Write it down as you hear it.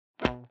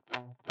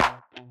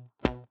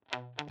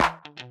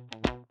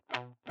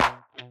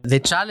The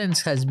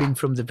challenge has been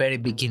from the very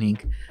beginning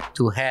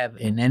to have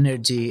an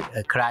energy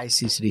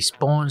crisis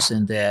response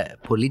and a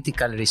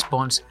political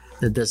response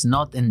that does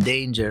not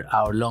endanger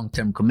our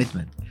long-term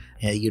commitment.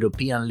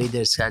 European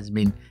leaders have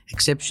been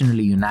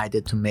exceptionally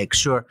united to make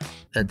sure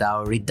that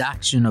our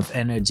reduction of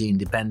energy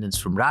independence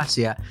from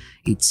Russia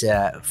is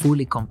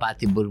fully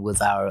compatible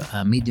with our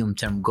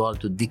medium-term goal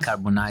to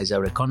decarbonize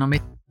our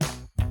economy.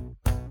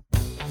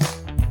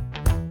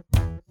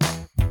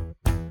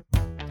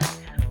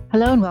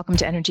 Hello and welcome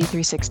to Energy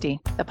 360,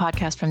 the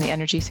podcast from the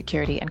Energy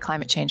Security and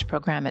Climate Change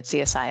Program at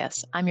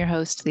CSIS. I'm your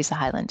host, Lisa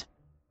Hyland.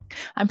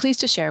 I'm pleased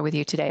to share with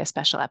you today a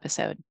special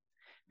episode.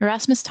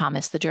 Erasmus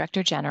Thomas, the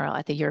Director General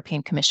at the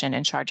European Commission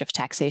in charge of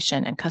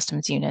Taxation and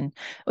Customs Union,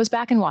 was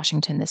back in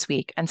Washington this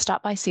week and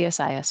stopped by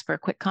CSIS for a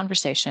quick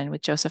conversation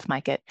with Joseph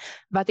Mikett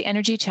about the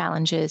energy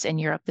challenges in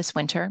Europe this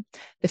winter,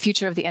 the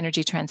future of the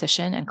energy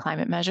transition and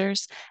climate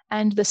measures,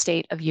 and the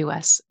state of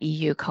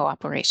US-EU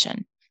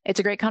cooperation. It's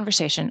a great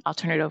conversation. I'll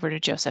turn it over to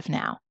Joseph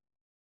now.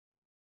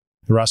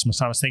 Erasmus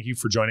Thomas, thank you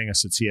for joining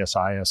us at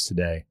CSIS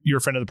today. You're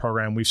a friend of the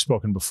program. We've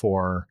spoken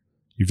before.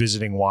 You're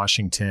visiting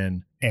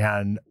Washington.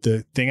 And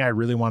the thing I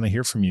really want to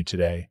hear from you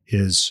today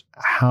is,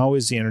 how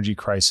is the energy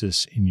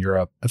crisis in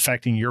Europe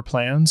affecting your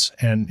plans?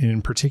 And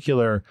in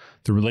particular,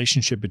 the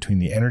relationship between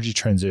the energy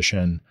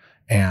transition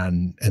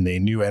and the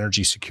new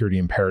energy security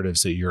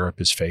imperatives that Europe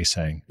is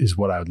facing is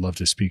what I would love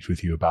to speak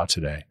with you about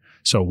today.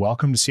 So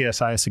welcome to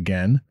CSIS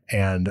again,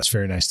 and it's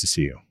very nice to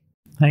see you.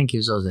 Thank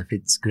you, Joseph.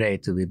 It's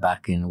great to be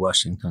back in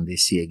Washington,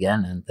 D.C.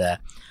 again, and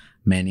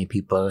many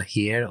people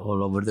here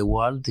all over the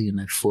world,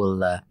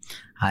 full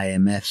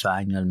IMF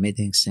annual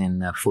meetings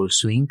in full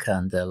swing,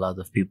 and a lot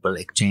of people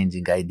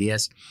exchanging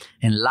ideas,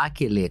 and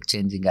luckily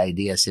exchanging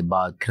ideas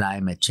about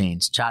climate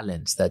change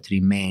challenge that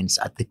remains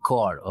at the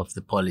core of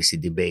the policy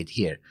debate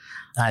here.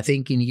 I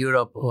think in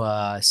Europe,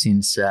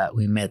 since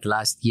we met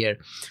last year,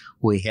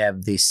 we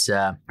have this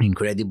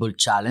incredible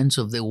challenge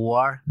of the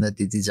war,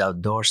 that it is our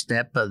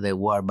doorstep, the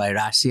war by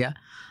Russia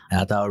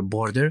at our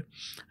border.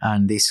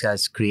 And this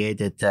has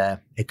created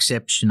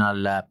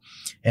exceptional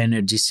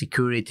energy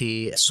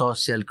security,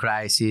 social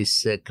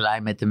crisis,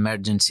 climate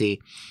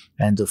emergency,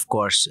 and of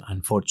course,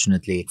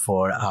 unfortunately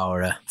for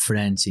our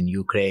friends in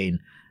Ukraine,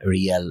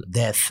 real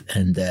death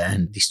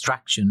and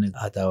destruction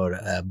at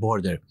our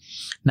border.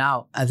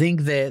 Now, I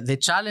think the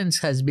challenge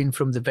has been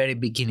from the very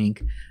beginning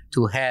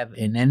to have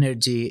an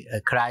energy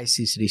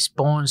crisis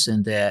response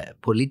and a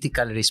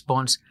political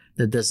response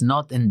that does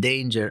not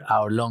endanger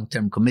our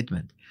long-term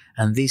commitment.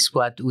 And this is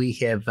what we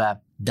have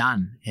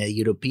done.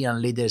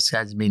 European leaders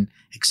have been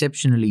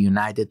exceptionally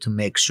united to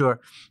make sure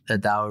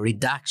that our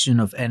reduction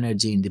of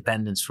energy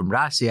independence from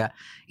Russia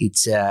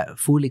is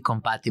fully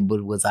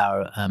compatible with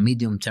our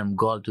medium-term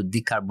goal to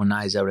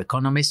decarbonize our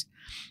economies.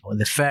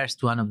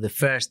 One of the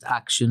first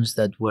actions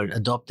that were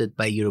adopted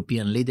by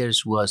European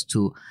leaders was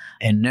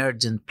an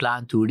urgent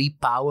plan to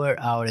repower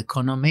our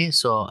economy,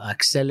 so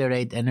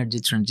accelerate energy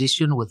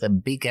transition with a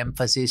big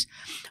emphasis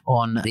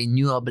on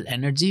renewable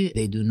energy.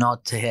 They do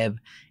not have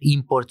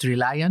import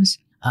reliance.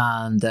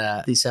 And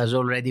this has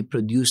already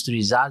produced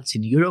results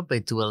in Europe.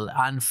 It will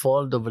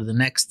unfold over the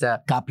next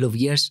couple of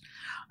years.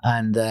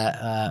 And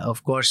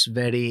of course,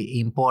 very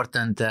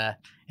important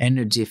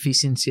energy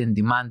efficiency and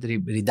demand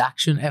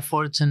reduction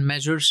efforts and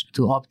measures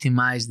to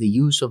optimize the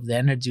use of the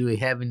energy we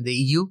have in the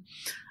EU.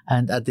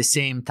 And at the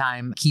same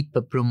time, keep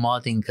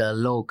promoting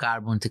low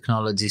carbon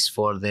technologies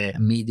for the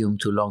medium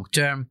to long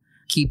term.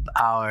 Keep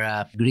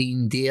our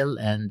Green Deal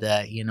and,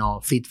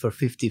 Fit for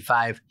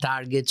 55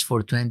 targets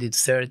for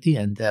 2030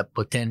 and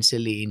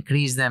potentially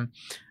increase them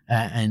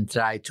and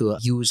try to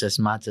use as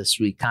much as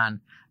we can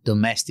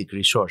domestic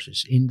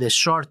resources. In the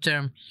short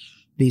term,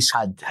 this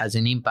has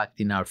an impact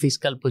in our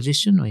fiscal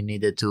position.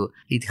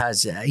 It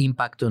has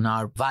impact on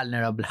our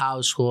vulnerable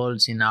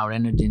households, in our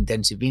energy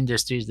intensive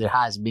industries. There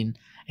has been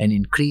an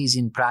increase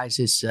in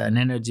prices and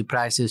energy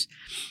prices,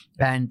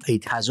 and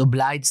it has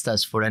obliged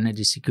us for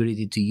energy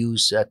security to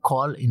use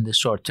coal in the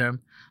short term.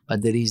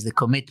 But there is the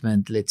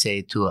commitment, let's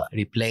say, to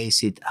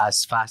replace it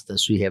as fast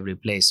as we have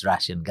replaced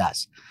Russian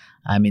gas.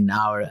 I mean,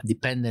 our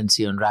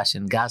dependency on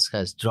Russian gas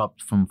has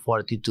dropped from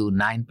 40 to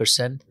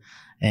 9%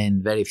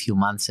 in very few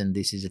months, and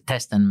this is a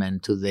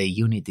testament to the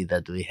unity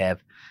that we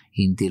have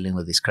in dealing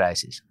with this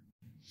crisis.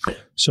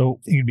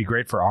 So it'd be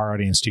great for our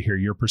audience to hear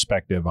your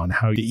perspective on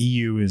how the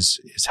EU is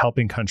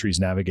helping countries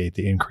navigate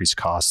the increased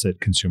costs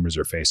that consumers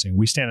are facing.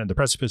 We stand on the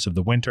precipice of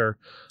the winter.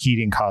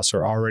 Heating costs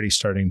are already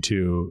starting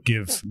to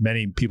give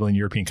many people in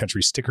European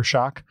countries sticker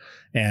shock.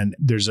 And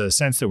there's a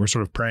sense that we're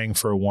sort of praying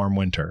for a warm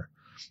winter.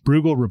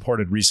 Bruegel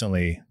reported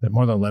recently that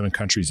more than 11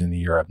 countries in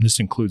Europe, this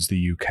includes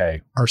the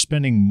UK, are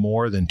spending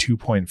more than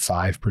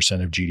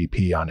 2.5% of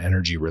GDP on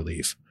energy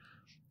relief.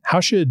 How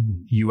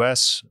should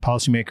U.S.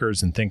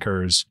 policymakers and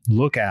thinkers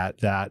look at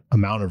that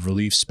amount of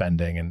relief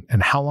spending,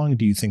 and how long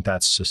do you think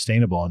that's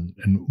sustainable?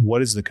 And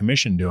what is the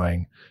Commission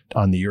doing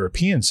on the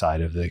European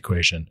side of the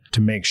equation to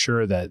make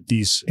sure that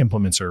these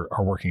implements are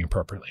working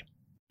appropriately?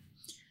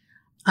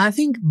 I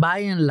think by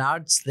and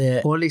large, the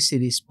policy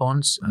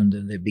response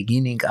in the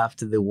beginning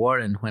after the war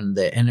and when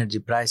the energy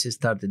prices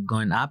started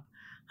going up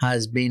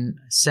has been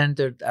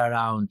centered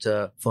around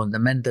a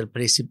fundamental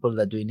principle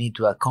that we need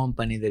to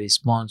accompany the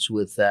response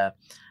with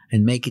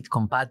and make it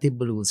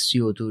compatible with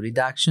CO2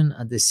 reduction.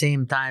 At the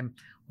same time,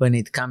 when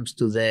it comes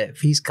to the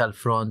fiscal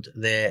front,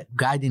 the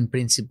guiding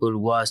principle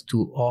was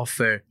to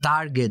offer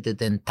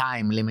targeted and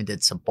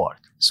time-limited support.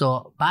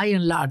 So by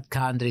and large,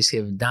 countries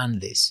have done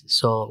this.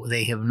 So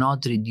they have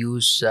not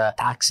reduced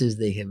taxes,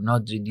 they have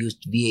not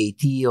reduced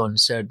VAT on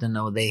certain,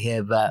 or they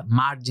have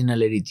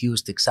marginally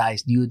reduced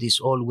excise duties,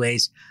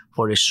 always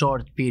for a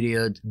short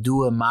period,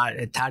 do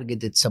a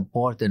targeted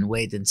support and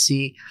wait and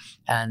see.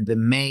 And the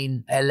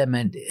main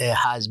element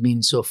has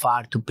been so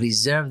far to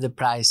preserve the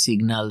price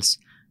signals,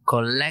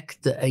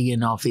 collect,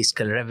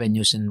 fiscal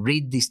revenues and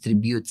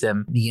redistribute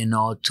them,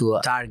 to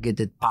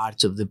targeted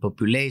parts of the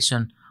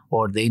population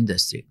or the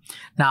industry.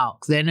 Now,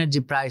 the energy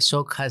price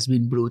shock has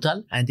been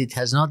brutal, and it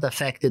has not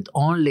affected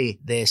only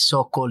the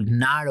so-called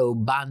narrow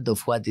band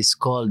of what is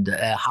called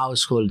a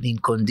household in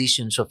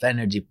conditions of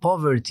energy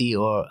poverty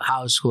or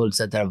households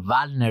that are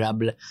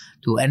vulnerable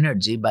to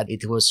energy, but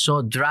it was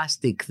so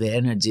drastic, the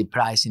energy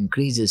price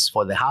increases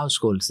for the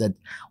households, that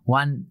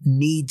one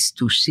needs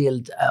to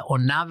shield,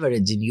 on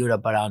average in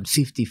Europe, around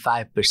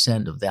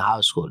 55% of the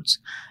households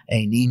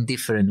in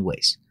different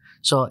ways.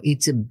 So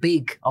it's a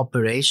big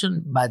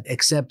operation, but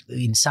except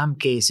in some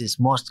cases,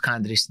 most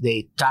countries,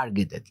 they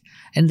targeted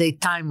and they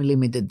time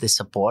limited the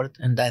support.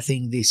 And I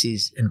think this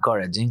is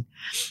encouraging.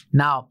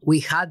 Now,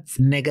 we had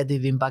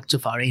negative impacts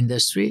of our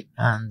industry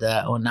and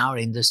on our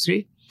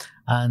industry.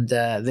 And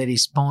the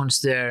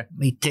response there,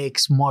 it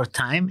takes more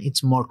time.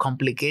 It's more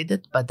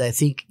complicated, but I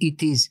think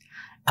it is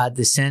at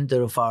the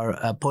center of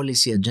our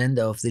policy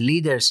agenda of the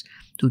leaders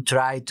to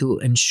try to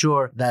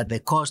ensure that the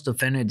cost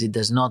of energy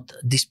does not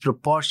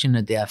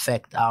disproportionately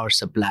affect our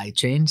supply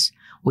chains.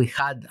 We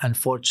had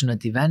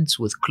unfortunate events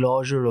with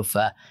closure of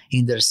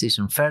industries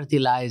on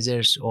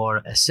fertilizers or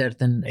a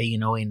certain,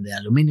 in the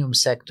aluminum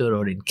sector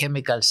or in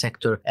chemical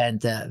sector. And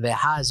there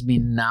has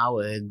been now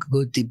a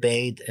good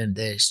debate and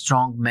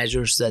strong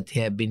measures that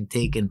have been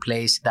taken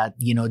place that,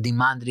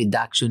 demand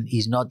reduction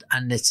is not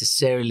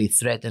unnecessarily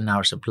threaten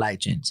our supply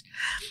chains.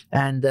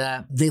 And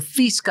the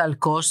fiscal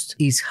cost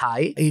is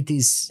high. It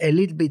is a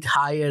little bit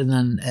higher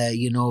than,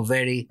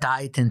 very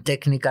tight and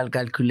technical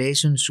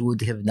calculations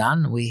would have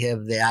done. We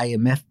have the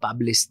IMF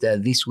published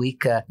this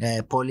week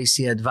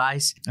policy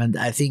advice, and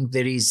I think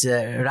there is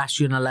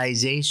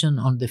rationalization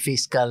on the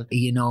fiscal,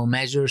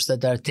 measures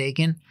that are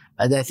taken.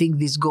 And I think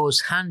this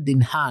goes hand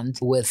in hand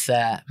with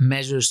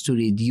measures to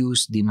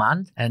reduce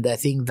demand, and I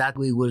think that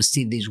we will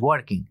see this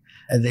working.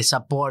 The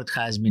support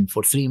has been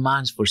for 3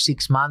 months, for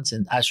 6 months,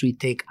 and as we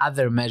take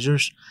other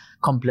measures,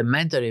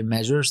 complementary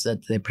measures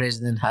that the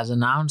president has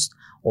announced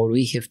or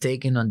we have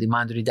taken on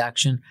demand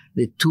reduction,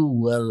 the two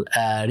will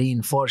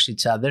reinforce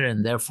each other,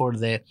 and therefore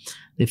the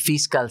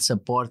fiscal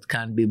support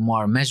can be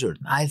more measured.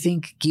 I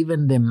think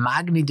given the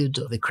magnitude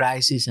of the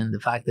crisis and the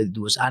fact that it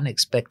was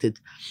unexpected,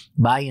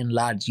 by and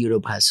large,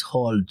 Europe has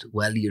held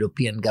well,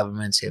 European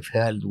governments have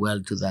held well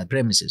to that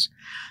premises.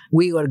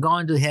 We are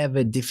going to have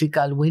a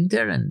difficult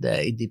winter, and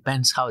it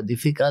depends how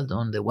difficult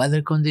on the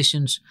weather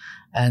conditions.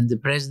 And the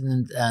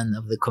president and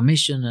of the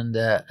commission and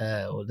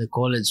the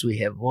college, we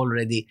have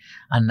already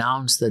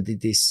announced that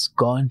it is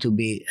going to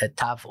be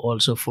tough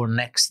also for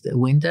next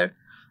winter.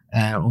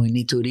 We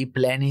need to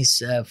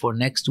replenish for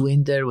next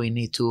winter. We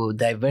need to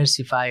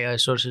diversify our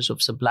sources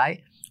of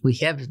supply. We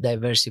have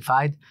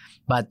diversified,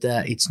 but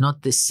it's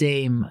not the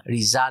same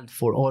result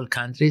for all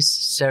countries.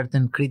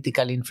 Certain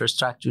critical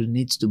infrastructure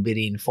needs to be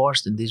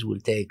reinforced, and this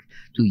will take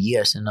 2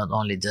 years and not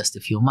only just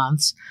a few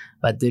months.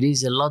 But there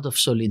is a lot of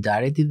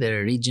solidarity. There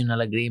are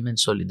regional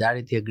agreements,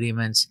 solidarity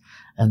agreements,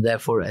 and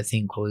therefore I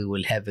think we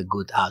will have a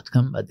good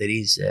outcome, but there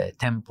is a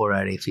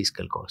temporary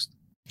fiscal cost.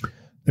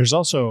 There's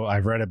also,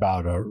 I've read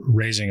about a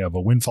raising of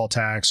a windfall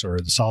tax or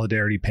the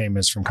solidarity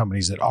payments from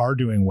companies that are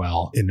doing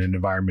well in an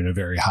environment of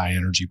very high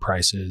energy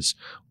prices.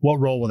 What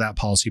role will that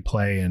policy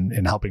play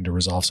in helping to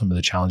resolve some of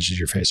the challenges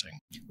you're facing?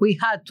 We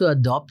had to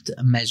adopt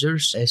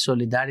measures, a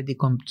solidarity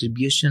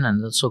contribution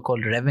and the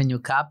so-called revenue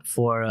cap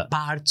for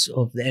parts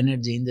of the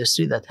energy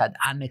industry that had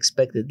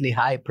unexpectedly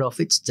high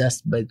profits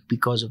just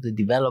because of the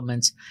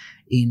developments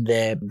in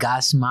the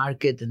gas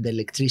market and the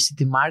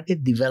electricity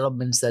market,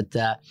 developments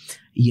that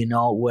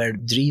were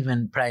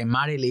driven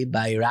primarily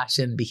by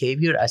Russian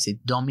behavior as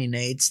it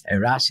dominates a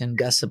Russian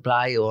gas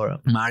supply or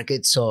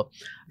market. So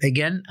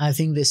again, I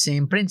think the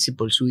same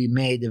principles. We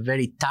made a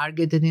very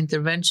targeted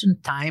intervention,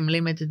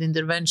 time-limited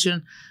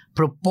intervention,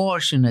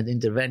 proportionate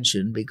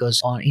intervention,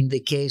 because in the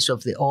case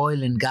of the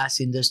oil and gas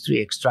industry,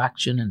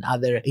 extraction and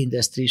other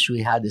industries,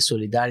 we had a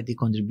solidarity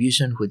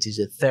contribution, which is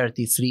a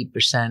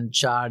 33%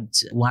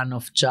 charge,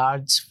 one-off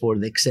charge for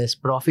the excess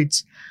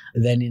profits.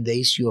 Then in the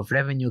issue of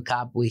revenue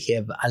cap, we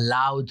have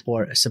allowed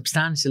for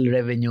substantial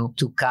revenue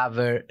to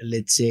cover,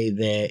 let's say,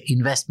 the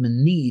investment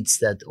needs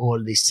that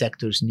all these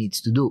sectors needs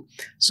to do.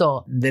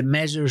 So the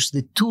measures,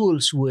 the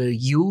tools were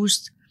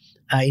used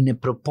in a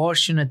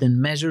proportionate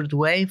and measured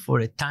way for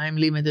a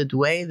time-limited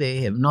way.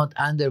 They have not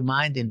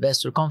undermined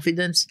investor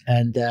confidence,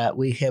 and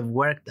we have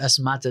worked as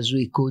much as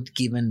we could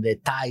given the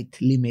tight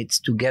limits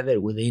together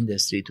with the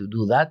industry to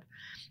do that.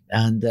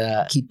 And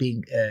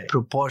keeping a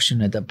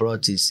proportionate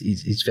approach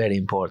is very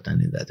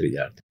important in that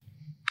regard.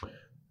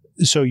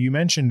 So you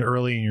mentioned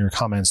early in your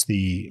comments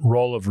the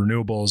role of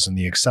renewables and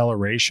the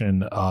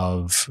acceleration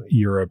of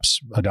Europe's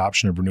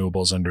adoption of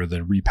renewables under the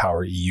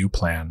Repower EU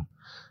plan.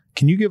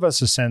 Can you give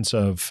us a sense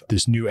of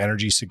this new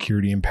energy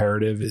security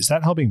imperative? Is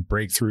that helping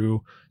break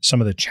through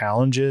some of the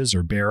challenges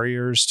or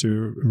barriers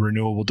to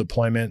renewable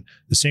deployment,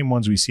 the same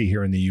ones we see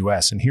here in the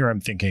US? And here I'm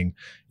thinking,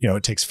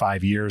 it takes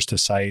 5 years to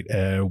site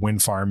a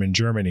wind farm in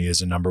Germany is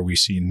a number we've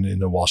seen in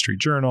the Wall Street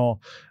Journal.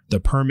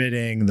 The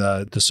permitting,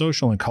 the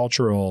social and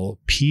cultural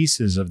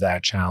pieces of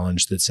that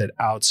challenge that sit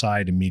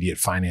outside immediate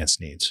finance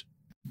needs.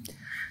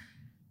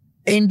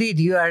 Indeed,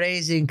 you are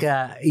raising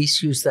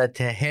issues that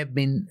have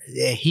been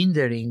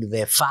hindering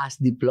the fast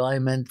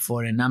deployment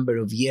for a number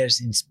of years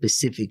in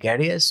specific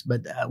areas.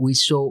 But we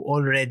saw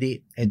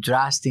already a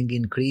drastic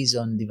increase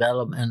on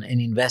development and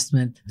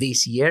investment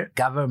this year.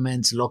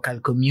 Governments, local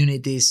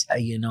communities,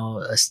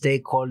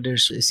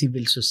 stakeholders,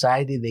 civil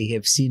society, they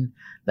have seen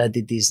that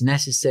it is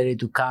necessary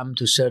to come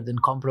to certain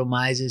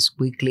compromises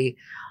quickly.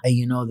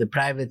 The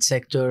private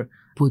sector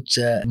puts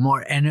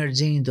more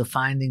energy into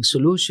finding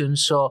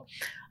solutions. So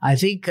I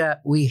think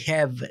we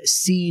have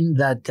seen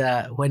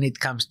that when it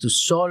comes to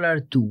solar,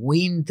 to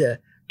wind,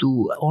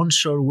 to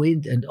onshore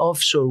wind and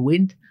offshore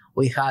wind,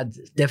 we had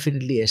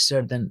definitely a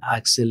certain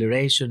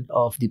acceleration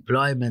of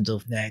deployment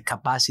of the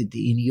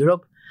capacity in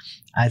Europe.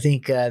 I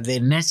think the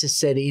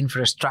necessary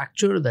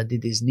infrastructure that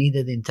it is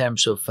needed in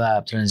terms of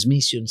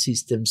transmission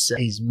systems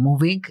is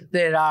moving.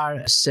 There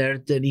are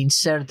in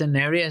certain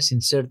areas, in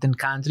certain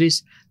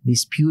countries,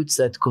 disputes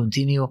that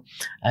continue,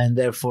 and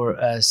therefore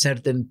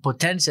certain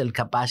potential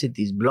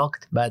capacity is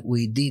blocked, but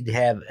we did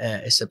have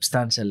a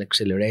substantial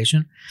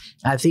acceleration.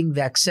 I think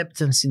the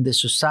acceptance in the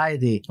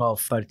society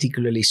of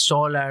particularly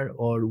solar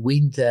or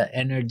wind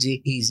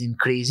energy is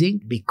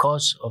increasing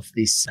because of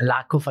this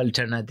lack of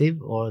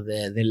alternative or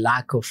the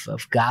lack of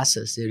gas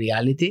as a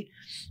reality.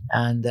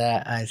 And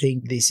I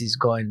think this is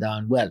going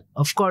down well.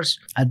 Of course,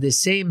 at the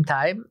same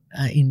time,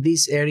 in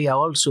this area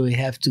also, we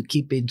have to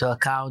keep into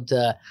account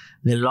the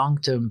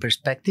long-term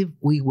perspective.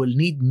 We will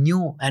need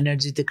new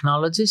energy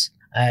technologies.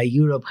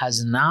 Europe has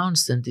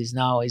announced and is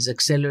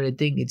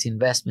accelerating its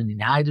investment in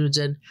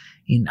hydrogen,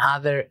 in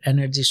other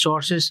energy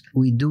sources.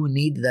 We do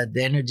need that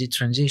the energy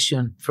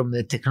transition from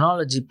the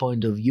technology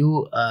point of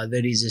view,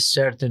 there is a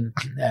certain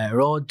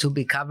road to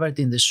be covered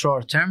in the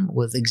short term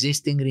with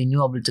existing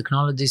renewable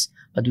technologies,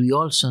 but we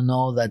also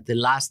know that the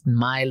last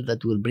mile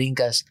that will bring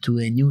us to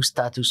a new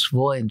status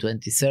quo in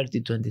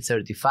 2030,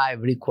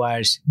 2035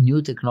 requires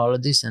new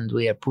technologies, and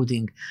we are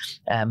putting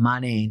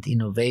money into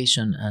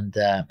innovation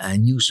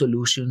and new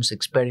solutions,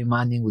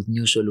 experimenting with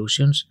new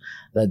solutions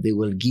that they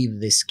will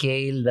give the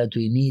scale that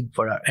we need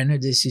for our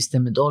energy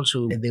system, and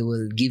also they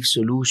will give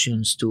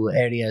solutions to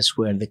areas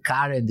where the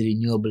current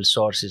renewable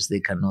sources they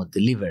cannot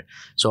deliver.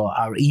 So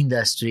our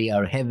industry,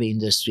 our heavy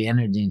industry,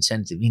 energy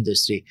intensive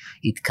industry,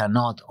 it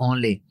cannot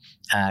only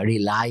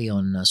rely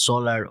on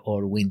solar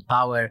or wind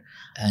power,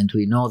 and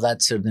we know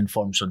that certain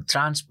forms of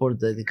transport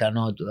that they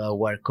cannot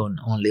work on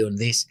only on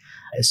this.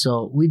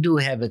 So we do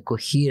have a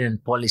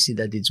coherent policy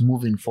that is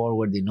moving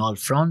forward in all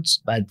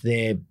fronts, but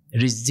the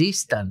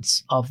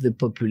resistance of the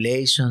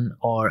population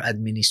or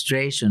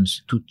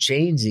administrations to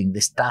changing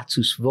the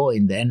status quo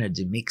in the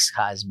energy mix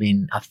has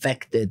been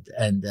affected,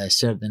 and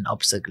certain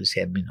obstacles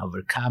have been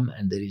overcome,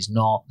 and there is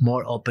no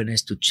more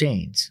openness to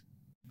change.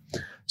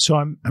 So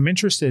I'm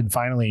interested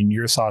finally in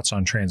your thoughts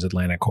on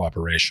transatlantic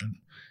cooperation.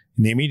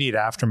 In the immediate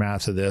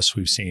aftermath of this,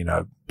 we've seen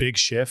a big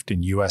shift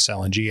in U.S.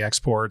 LNG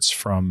exports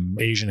from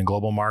Asian and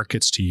global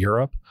markets to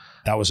Europe.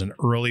 That was an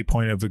early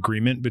point of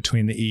agreement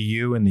between the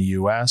EU and the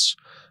U.S.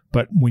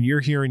 But when you're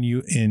here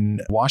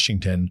in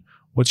Washington,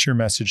 what's your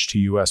message to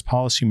U.S.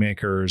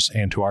 policymakers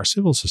and to our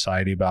civil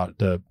society about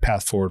the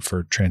path forward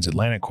for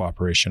transatlantic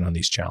cooperation on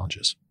these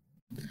challenges?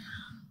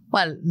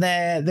 Well,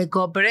 the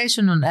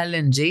cooperation on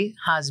LNG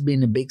has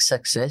been a big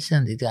success,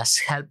 and it has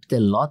helped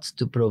a lot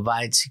to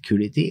provide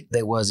security.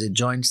 There was a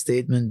joint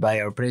statement by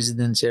our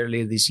presidents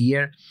earlier this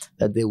year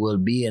that there will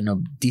be an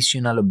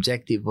additional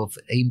objective of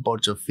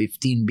imports of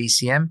 15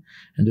 BCM,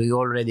 and we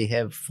already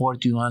have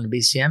 41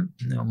 BCM.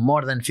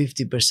 More than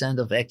 50%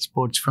 of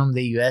exports from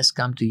the US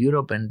come to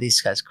Europe, and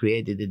this has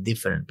created a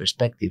different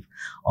perspective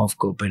of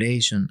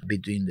cooperation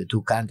between the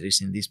two countries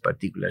in this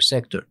particular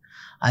sector.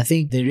 I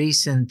think the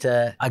recent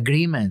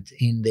agreement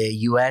in the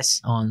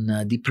US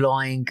on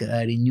deploying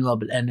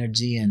renewable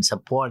energy and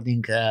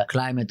supporting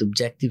climate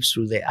objectives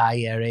through the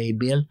IRA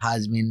bill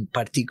has been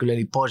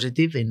particularly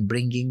positive in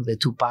bringing the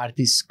two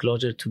parties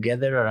closer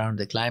together around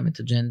the climate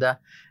agenda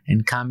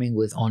and coming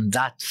with, on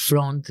that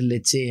front,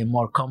 let's say, a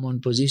more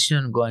common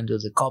position going to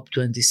the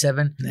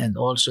COP27 and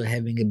also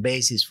having a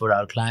basis for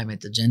our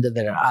climate agenda.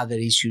 There are other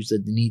issues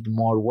that need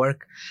more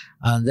work,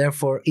 and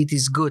therefore it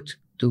is good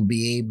to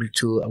be able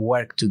to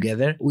work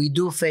together. We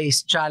do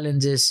face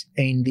challenges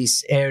in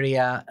this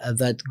area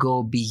that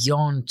go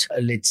beyond,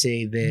 let's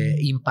say, the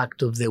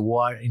impact of the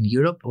war in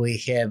Europe. We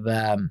have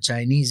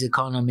Chinese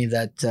economy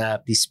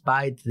that,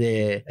 despite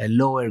the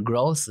lower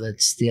growth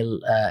that's still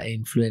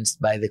influenced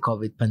by the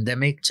COVID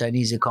pandemic,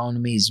 Chinese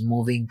economy is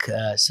moving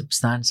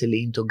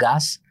substantially into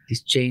gas.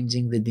 Is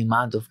changing the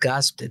demand of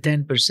gas. The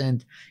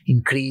 10%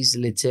 increase,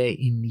 let's say,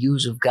 in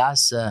use of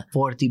gas,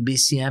 40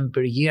 BCM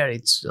per year.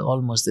 It's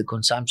almost the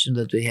consumption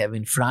that we have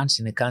in France,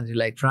 in a country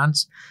like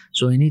France.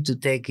 So we need to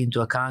take into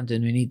account,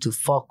 and we need to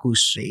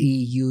focus. The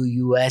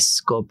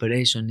EU-US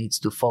cooperation needs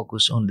to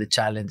focus on the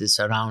challenges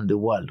around the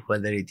world,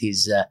 whether it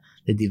is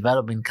the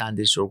developing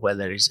countries or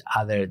whether it's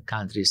other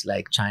countries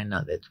like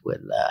China that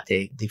will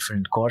take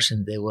different course,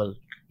 and they will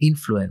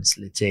influence,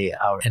 let's say,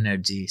 our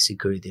energy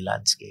security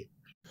landscape.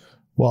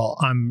 Well,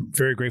 I'm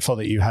very grateful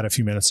that you had a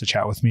few minutes to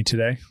chat with me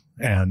today.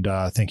 And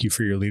thank you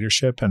for your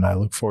leadership. And I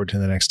look forward to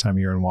the next time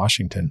you're in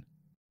Washington.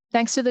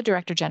 Thanks to the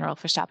Director General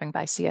for stopping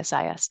by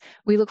CSIS.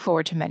 We look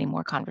forward to many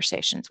more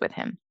conversations with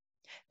him.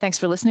 Thanks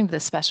for listening to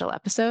this special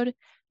episode.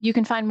 You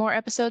can find more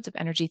episodes of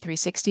Energy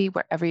 360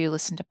 wherever you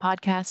listen to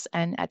podcasts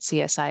and at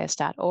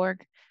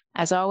csis.org.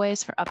 As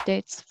always, for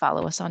updates,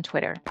 follow us on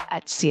Twitter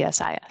at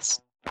CSIS.